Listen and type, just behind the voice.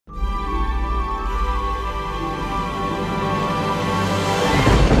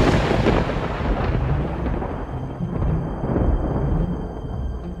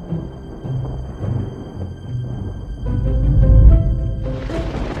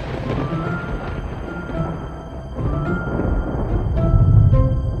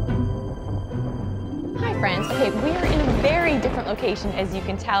location, as you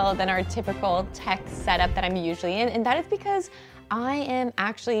can tell, than our typical tech setup that I'm usually in, and that is because I am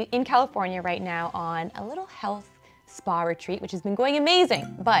actually in California right now on a little health spa retreat, which has been going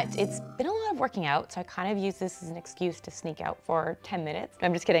amazing, but it's been a lot of working out, so I kind of use this as an excuse to sneak out for 10 minutes.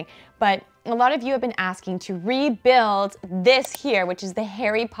 I'm just kidding. But a lot of you have been asking to rebuild this here, which is the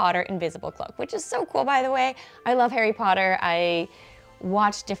Harry Potter invisible cloak, which is so cool, by the way. I love Harry Potter. I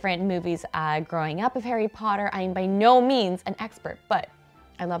watched different movies growing up of Harry Potter. I am by no means an expert, but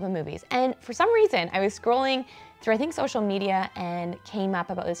I love the movies. And for some reason, I was scrolling through, I think, social media and came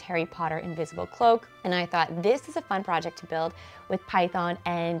up about this Harry Potter invisible cloak. And I thought this is a fun project to build with Python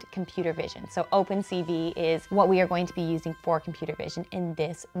and computer vision. So OpenCV is what we are going to be using for computer vision in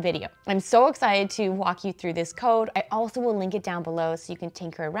this video. I'm so excited to walk you through this code. I also will link it down below so you can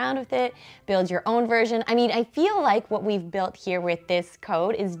tinker around with it, build your own version. I mean, I feel like what we've built here with this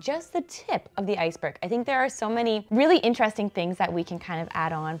code is just the tip of the iceberg. I think there are so many really interesting things that we can kind of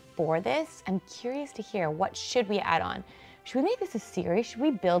add on for this. I'm curious to hear, what should we add on? Should we make this a series? Should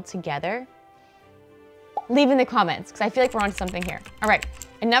we build together? Leave in the comments, because I feel like we're onto something here. All right,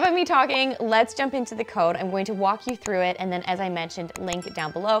 enough of me talking. Let's jump into the code. I'm going to walk you through it, and then, as I mentioned, link it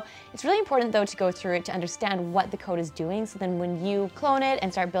down below. It's really important, though, to go through it to understand what the code is doing, so then when you clone it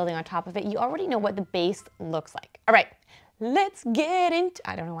and start building on top of it, you already know what the base looks like. All right, let's get into,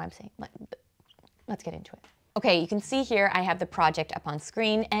 I don't know why I'm saying, let's get into it. Okay, you can see here I have the project up on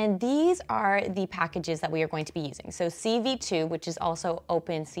screen, and these are the packages that we are going to be using. So CV2, which is also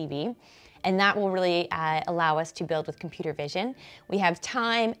OpenCV, and that will really allow us to build with computer vision. We have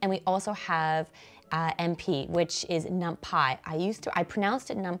time, and we also have NP, which is NumPy. I pronounced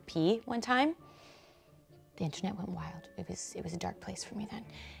it NumPy one time. The internet went wild. It was a dark place for me then.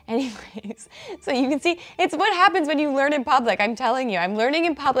 Anyways, so you can see, it's what happens when you learn in public. I'm telling you, I'm learning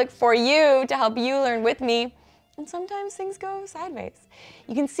in public for you to help you learn with me. And sometimes things go sideways.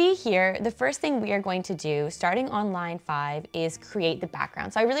 You can see here, the first thing we are going to do, starting on line 5, is create the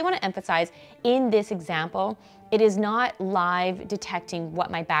background. So I really want to emphasize, in this example, it is not live detecting what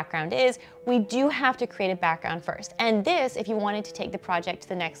my background is. We do have to create a background first. And this, if you wanted to take the project to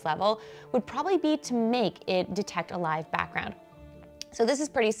the next level, would probably be to make it detect a live background. So this is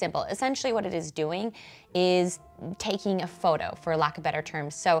pretty simple. Essentially what it is doing is taking a photo, for lack of better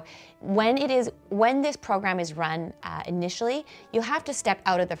terms. So when this program is run initially, you'll have to step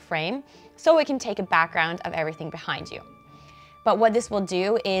out of the frame so it can take a background of everything behind you. But what this will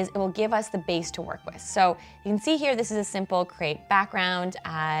do is it will give us the base to work with. So you can see here, this is a simple create background,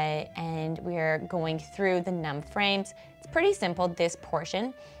 and we're going through the num frames. It's pretty simple, this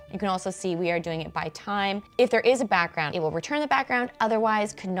portion. You can also see we are doing it by time. If there is a background, it will return the background,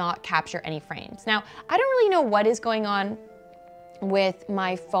 otherwise could not capture any frames. Now, I don't really know what is going on with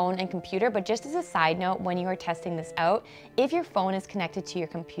my phone and computer, but just as a side note, when you are testing this out, if your phone is connected to your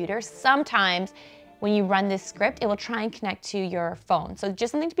computer, sometimes when you run this script, it will try and connect to your phone. So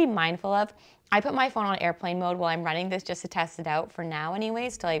just something to be mindful of. I put my phone on airplane mode while I'm running this just to test it out for now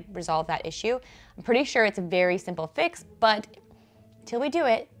anyways, till I resolve that issue. I'm pretty sure it's a very simple fix, but until we do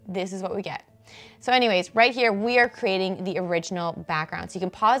it, this is what we get. So anyways, right here, we are creating the original background. So you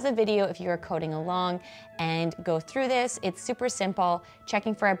can pause the video if you are coding along and go through this. It's super simple,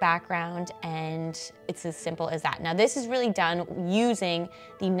 checking for a background, and it's as simple as that. Now this is really done using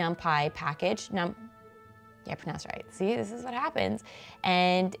the NumPy package. Yeah, I pronounced it right. See, this is what happens.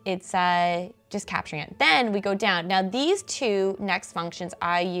 And it's just capturing it. Then we go down. Now these two next functions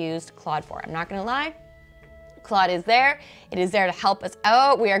I used Claude for. I'm not gonna lie. Claude is there. It is there to help us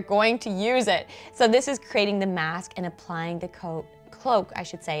out. We are going to use it. So this is creating the mask and applying the cloak, I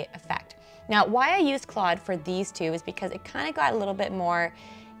should say, effect. Now, why I used Claude for these two is because it kind of got a little bit more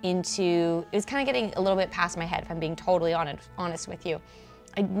into, it was kind of getting a little bit past my head, if I'm being totally honest with you.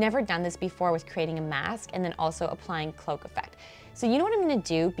 I'd never done this before with creating a mask and then also applying cloak effect. So you know what I'm gonna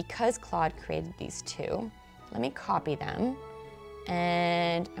do? Because Claude created these two, let me copy them.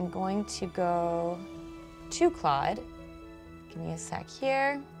 And I'm going to go to Claude. Give me a sec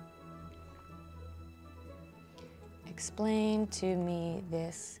here. Explain to me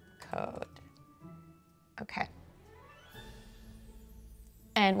this code. Okay.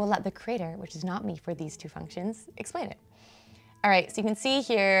 And we'll let the creator, which is not me for these two functions, explain it. All right, so you can see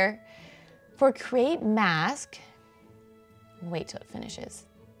here, for create mask, wait till it finishes.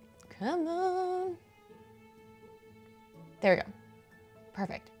 Come on. There we go.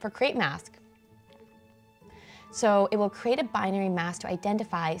 Perfect. For create mask, so it will create a binary mask to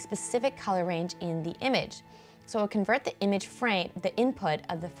identify specific color range in the image. So it will convert the image frame, the input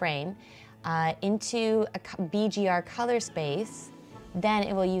of the frame, into a BGR color space. Then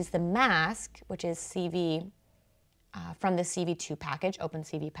it will use the mask, which is CV from the CV2 package,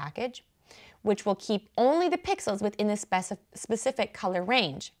 OpenCV package, which will keep only the pixels within the specific color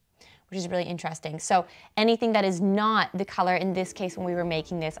range, which is really interesting. So anything that is not the color, in this case when we were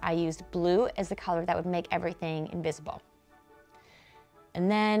making this, I used blue as the color that would make everything invisible. And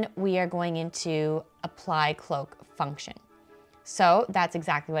then we are going into apply cloak function. So that's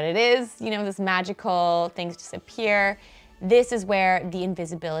exactly what it is. You know, this magical things just appear. This is where the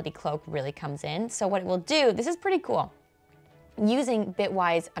invisibility cloak really comes in. So what it will do, this is pretty cool. Using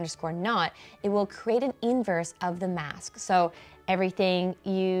bitwise_not, it will create an inverse of the mask. So everything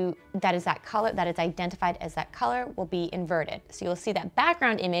that is that color, that is identified as that color, will be inverted. So you'll see that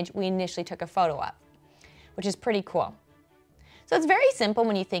background image we initially took a photo of, which is pretty cool. So it's very simple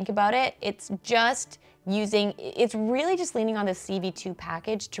when you think about it. It's really just leaning on the CV2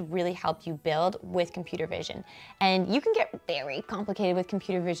 package to really help you build with computer vision. And you can get very complicated with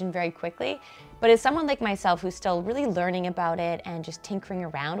computer vision very quickly, but as someone like myself who's still really learning about it and just tinkering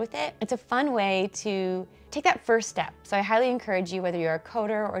around with it, it's a fun way to take that first step. So I highly encourage you, whether you're a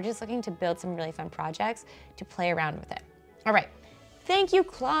coder or just looking to build some really fun projects, to play around with it. All right, thank you,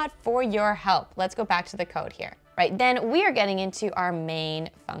 Claude, for your help. Let's go back to the code here. Right, then we are getting into our main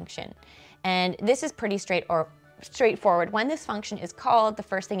function. And this is pretty straightforward. When this function is called, the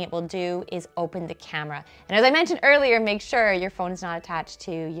first thing it will do is open the camera. And as I mentioned earlier, make sure your phone is not attached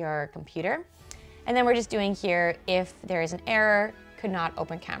to your computer. And then we're just doing here, if there is an error, could not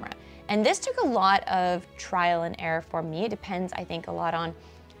open camera. And this took a lot of trial and error for me. It depends, I think, a lot on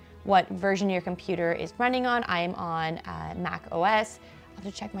what version your computer is running on. I am on Mac OS. I'll have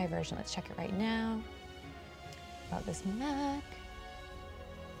to check my version. Let's check it right now. About this Mac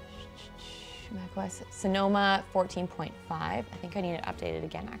OS Sonoma 14.5. I think I need it updated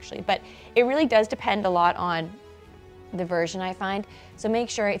again, actually. But it really does depend a lot on the version, I find. So make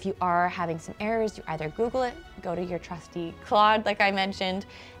sure if you are having some errors, you either Google it, go to your trusty Claude, like I mentioned,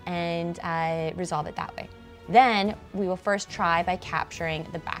 and resolve it that way. Then we will first try by capturing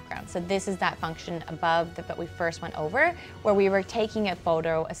the background. So this is that function above that we first went over, where we were taking a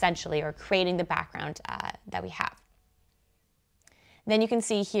photo, essentially, or creating the background that we have. Then you can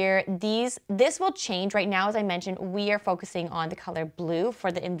see here, this will change. Right now, as I mentioned, we are focusing on the color blue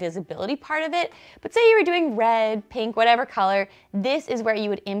for the invisibility part of it. But say you were doing red, pink, whatever color, this is where you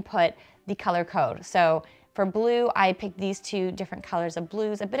would input the color code. So for blue, I picked these two different colors of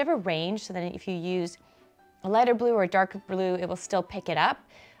blues, a bit of a range, so that if you use a lighter blue or a darker blue, it will still pick it up.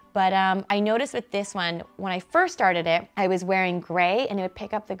 But I noticed with this one, when I first started it, I was wearing gray and it would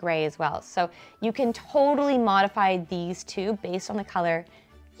pick up the gray as well. So you can totally modify these two based on the color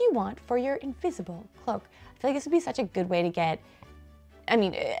you want for your invisible cloak. I feel like this would be such a good way to get, I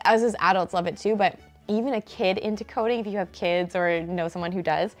mean, us as adults love it too, but even a kid into coding, if you have kids or know someone who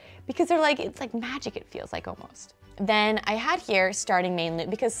does, because they're like, it's like magic, it feels like almost. Then I had here starting main loop,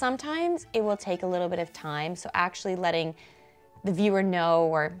 because sometimes it will take a little bit of time. So actually letting the viewer know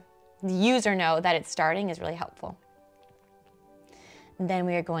or the user know that it's starting is really helpful. And then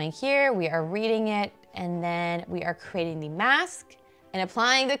we are going here, we are reading it, and then we are creating the mask and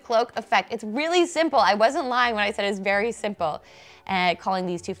applying the cloak effect. It's really simple. I wasn't lying when I said it's very simple. Calling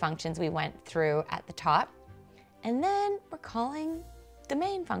these two functions we went through at the top. And then we're calling the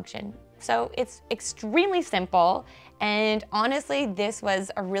main function. So it's extremely simple. And honestly, this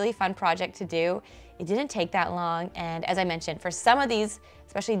was a really fun project to do. It didn't take that long. And as I mentioned, for some of these,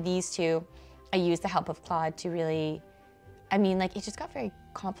 especially these two, I used the help of Claude to really, I mean, like, it just got very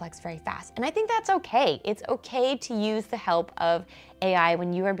complex very fast. And I think that's okay. It's okay to use the help of AI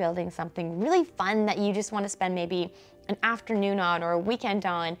when you are building something really fun that you just want to spend maybe an afternoon on or a weekend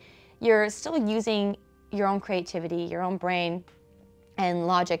on. You're still using your own creativity, your own brain and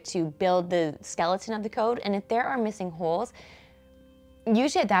logic to build the skeleton of the code. And if there are missing holes,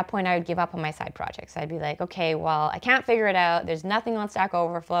 usually at that point I would give up on my side projects. I'd be like, okay, well, I can't figure it out. There's nothing on Stack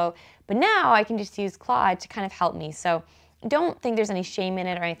Overflow, but now I can just use Claude to kind of help me. So don't think there's any shame in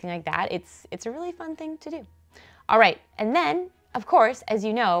it or anything like that. It's a really fun thing to do. All right, and then, of course, as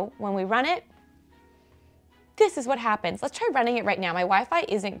you know, when we run it, this is what happens. Let's try running it right now. My Wi-Fi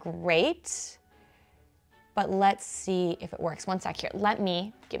isn't great, but let's see if it works. One sec here. Give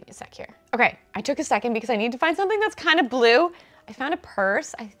me a sec here. Okay, I took a second because I need to find something that's kind of blue. I found a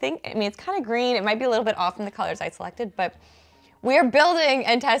purse, I mean, it's kind of green. It might be a little bit off from the colors I selected, but we are building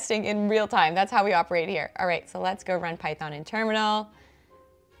and testing in real time. That's how we operate here. All right, so let's go run Python in terminal.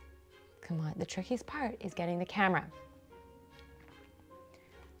 Come on, the trickiest part is getting the camera.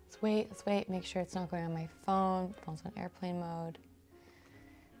 Let's wait, make sure it's not going on my phone. Phone's on airplane mode.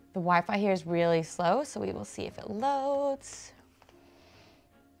 The Wi-Fi here is really slow, so we will see if it loads.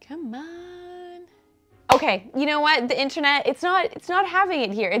 Come on. Okay, you know what? The internet, it's not having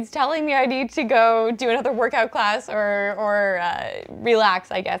it here. It's telling me I need to go do another workout class or relax,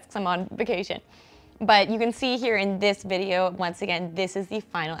 I guess, because I'm on vacation. But you can see here in this video, once again, this is the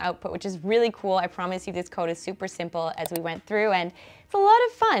final output, which is really cool. I promise you this code is super simple as we went through, and it's a lot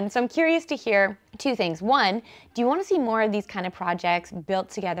of fun. So I'm curious to hear two things. One, do you want to see more of these kind of projects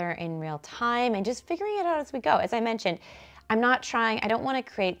built together in real time and just figuring it out as we go? As I mentioned, I don't want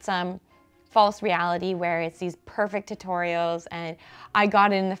to create some false reality where it's these perfect tutorials and I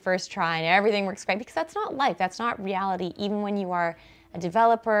got it in the first try and everything works great, because that's not life, that's not reality. Even when you are a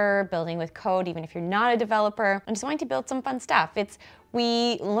developer building with code, even if you're not a developer and just wanting to build some fun stuff,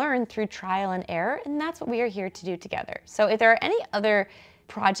 we learn through trial and error, and that's what we are here to do together. So if there are any other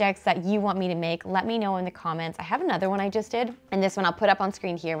projects that you want me to make, let me know in the comments. I have another one I just did, and this one I'll put up on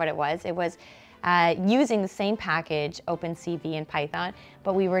screen here what it was. It was using the same package, OpenCV and Python,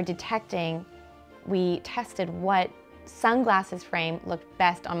 but we tested what sunglasses frame looked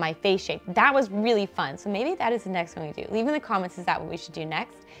best on my face shape. That was really fun. So maybe that is the next one we do. Leave in the comments, is that what we should do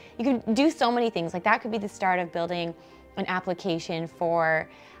next? You can do so many things. Like that could be the start of building an application for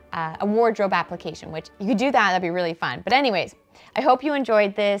a wardrobe application, which you could do that'd be really fun. But anyways, I hope you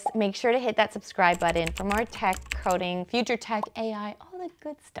enjoyed this. Make sure to hit that subscribe button for more tech, coding, future tech, AI, all the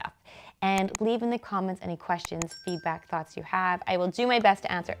good stuff. And leave in the comments any questions, feedback, thoughts you have. I will do my best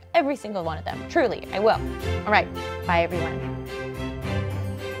to answer every single one of them. Truly, I will. All right, bye everyone.